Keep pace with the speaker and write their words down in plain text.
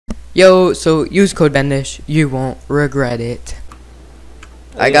Yo, so use code Bendish. You won't regret it.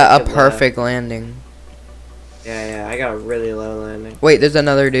 I got a perfect landing. Yeah, I got a really low landing. Wait, there's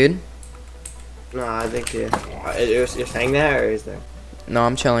another dude? No, I think you're saying that, or is there? No,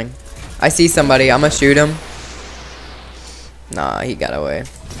 I'm chilling. I see somebody. I'm gonna shoot him. Nah, he got away.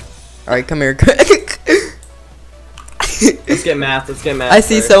 Alright, come here. Let's get mats. Let's get mats. I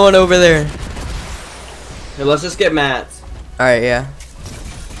see someone over there. Here, let's just get mats. Alright, yeah.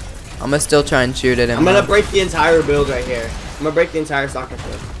 I'm gonna still try and shoot at him. I'm gonna break the entire build right here. I'm gonna break the entire soccer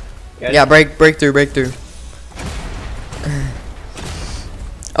field. Yeah, break through.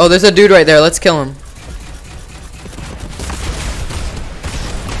 Oh, there's a dude right there. Let's kill him.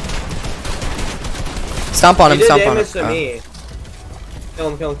 Stomp on him, stomp on him. To me.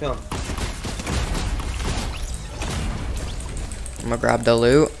 Kill him. I'm gonna grab the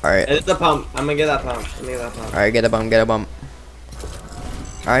loot. Alright. It's the pump. I'm gonna get that pump. Alright, get a bump.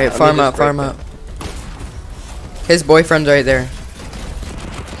 Alright, farm up. His boyfriend's right there.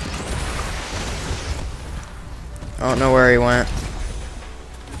 I don't know where he went.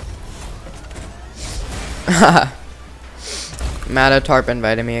 Mata Tarp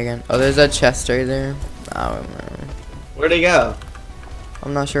invited me again. Oh, there's a chest right there. I don't remember. Where'd he go?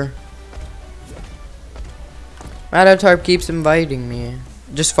 I'm not sure. Mata Tarp keeps inviting me.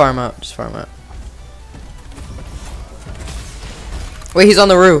 Just farm up. Wait, he's on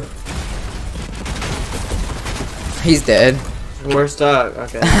the roof. He's dead. We're stuck.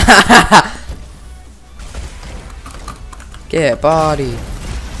 Okay. Get body.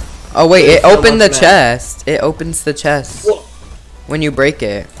 Oh wait, it opened the chest. It opens the chest. Whoa. When you break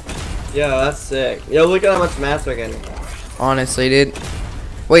it. Yeah, that's sick. Yo, look at how much mats we're getting. Honestly, dude.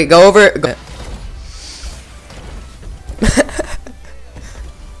 Wait, go over. Go.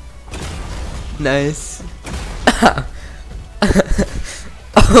 Nice.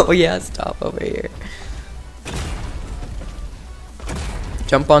 Oh yeah, stop over here.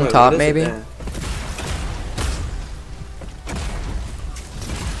 Jump on top, maybe.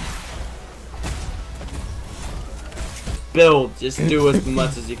 Build, just do as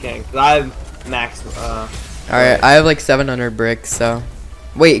much as you can. Cause I have max. Alright, I have like 700 bricks, so.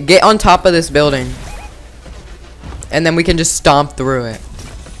 Wait, get on top of this building. And then we can just stomp through it.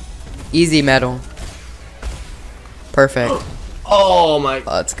 Easy metal. Perfect. Oh my.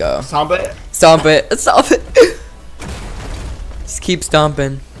 Let's go. Stomp it. Stomp it. Just keep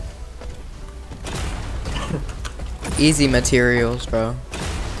stomping. Easy materials, bro.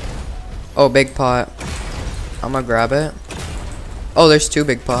 Oh, big pot. I'm gonna grab it. Oh, there's 2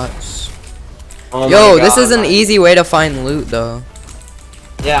 big pots. Oh yo, this is an easy way to find loot, though.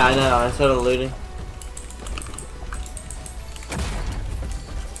 Yeah, I know. Instead of looting.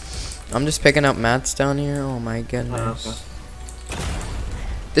 I'm just picking up mats down here. Oh my goodness. Oh, okay.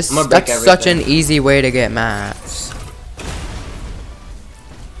 That's such an easy way to get mats.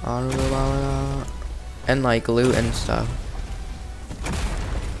 And like loot and stuff.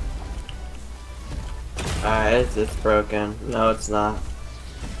 Alright, it's broken. No, it's not.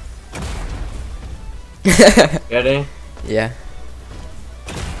 Ready? Yeah.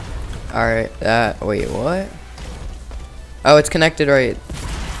 Alright, wait, what? Oh, it's connected right.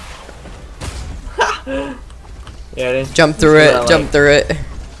 Yeah, it is. Jump through it.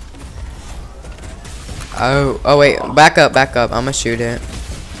 Oh wait, back up. I'm gonna shoot it.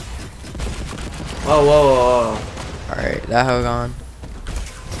 Whoa. Alright, that hoe gone.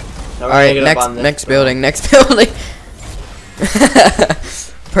 Alright, next building.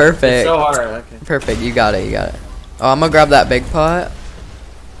 Perfect. It's so hard, okay. Perfect, you got it. Oh, I'm gonna grab that big pot.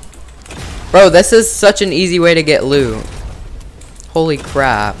 Bro, this is such an easy way to get loot. Holy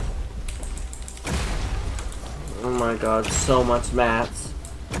crap. Oh my god, so much mats.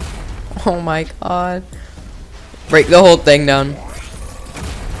 Oh my god. Break the whole thing down.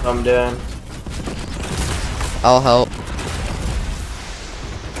 I'm doing. I'll help.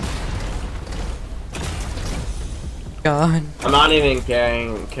 God. I'm not even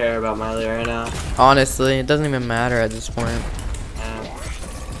care about my loot right now. Honestly, it doesn't even matter at this point. Yeah.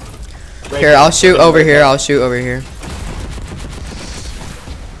 Here, I'll shoot over here.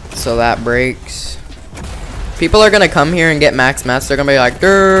 So that breaks. People are gonna come here and get max mats. They're gonna be like,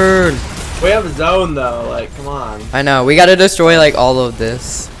 dude. We have a zone though. Like, come on. I know. We gotta destroy like all of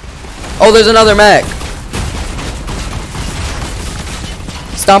this. Oh, there's another mech.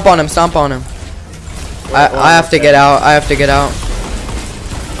 Stomp on him. I have to get out. I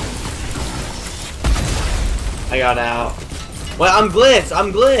got out. Well, I'm glitched.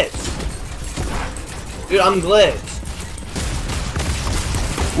 Dude, I'm glitched.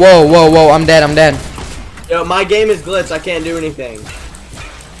 Whoa. I'm dead. Yo, my game is glitched. I can't do anything.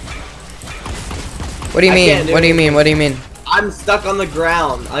 What do you mean? What do you mean? What do you mean? I'm stuck on the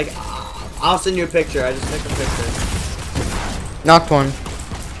ground. Like, I'll send you a picture. I just took a picture. Knocked one.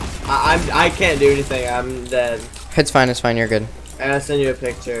 I can't do anything. I'm dead. It's fine. It's fine. You're good. I gotta send you a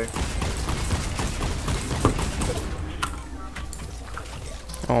picture.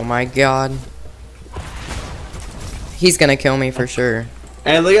 Oh my god. He's gonna kill me for sure.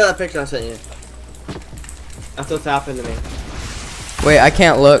 Hey, look at that picture I sent you. That's what's happened to me. Wait, I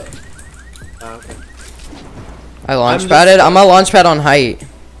can't look. Oh, okay. I launch padded. I'm a launch pad on height.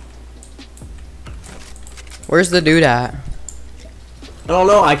 Where's the dude at? I don't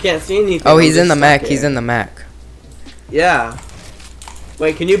know. I can't see anything. Oh, he's in the mech. He's in the mech. Yeah.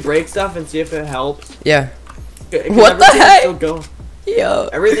 Wait, can you break stuff and see if it helps? Yeah. What the heck? Yo.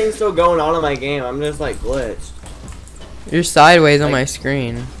 Everything's still going on in my game. I'm just like glitched. You're sideways on my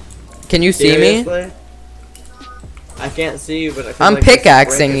screen. Can you see me? I can't see you, but I'm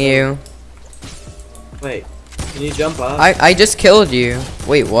pickaxing you. Wait, can you jump up? I just killed you.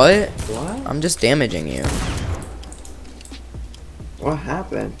 Wait, what? What? I'm just damaging you. What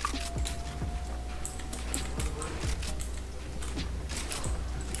happened?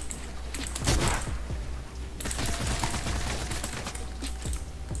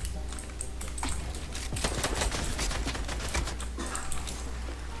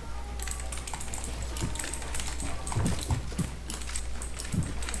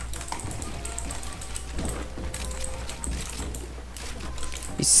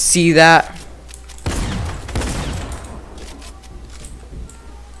 You see that?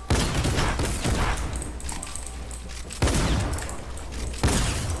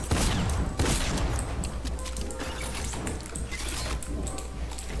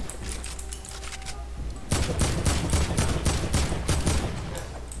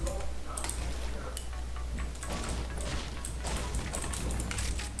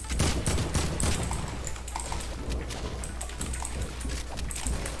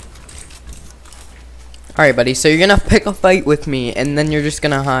 Alright, buddy, so you're gonna pick a fight with me, and then you're just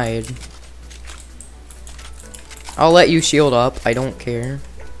gonna hide. I'll let you shield up, I don't care.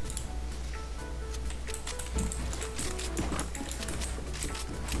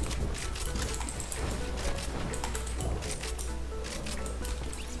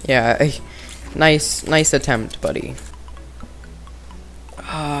 Yeah, nice attempt, buddy.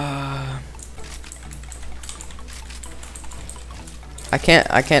 I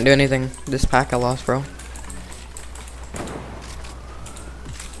can't do anything. This pack I lost, bro.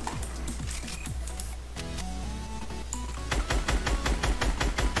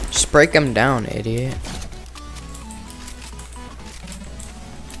 Just break him down, idiot.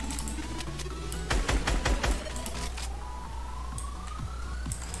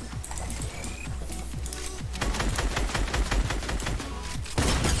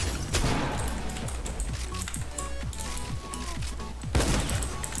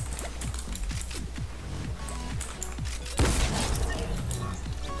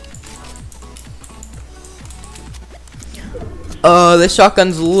 This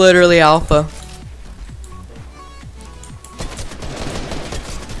shotgun's literally alpha.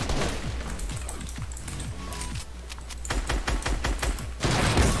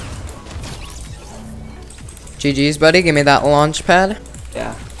 GG's, buddy. Give me that launch pad.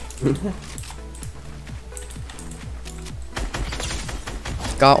 Yeah.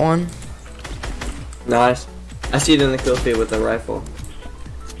 Got one. Nice. I see it in the kill feed with the rifle.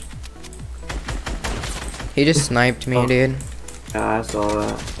 He just sniped me, dude. Yeah, I saw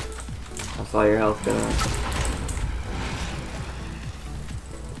that. I saw your health go up.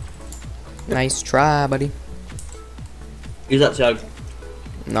 Nice try, buddy. Use that chug.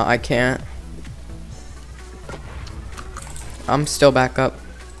 No, I can't. I'm still back up.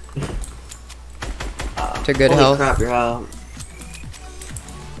 To good Holy health. Crap, you're out.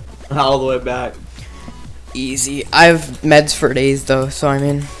 All the way back. Easy. I have meds for days though, so I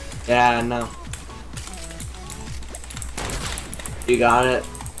mean. Yeah, I know. You got it.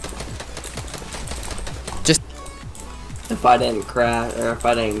 Just. If I didn't crash, or if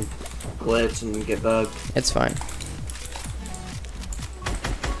I didn't glitch and get bugged. It's fine.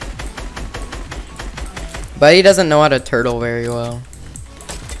 But he doesn't know how to turtle very well.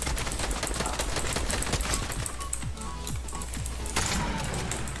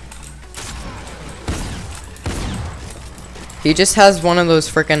 He just has one of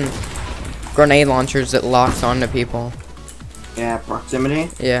those frickin' grenade launchers that locks onto people. Yeah, proximity?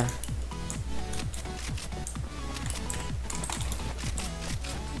 Yeah.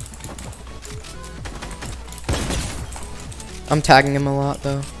 I'm tagging him a lot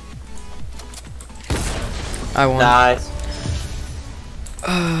though. I won. Nice.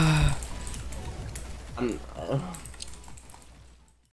 I'm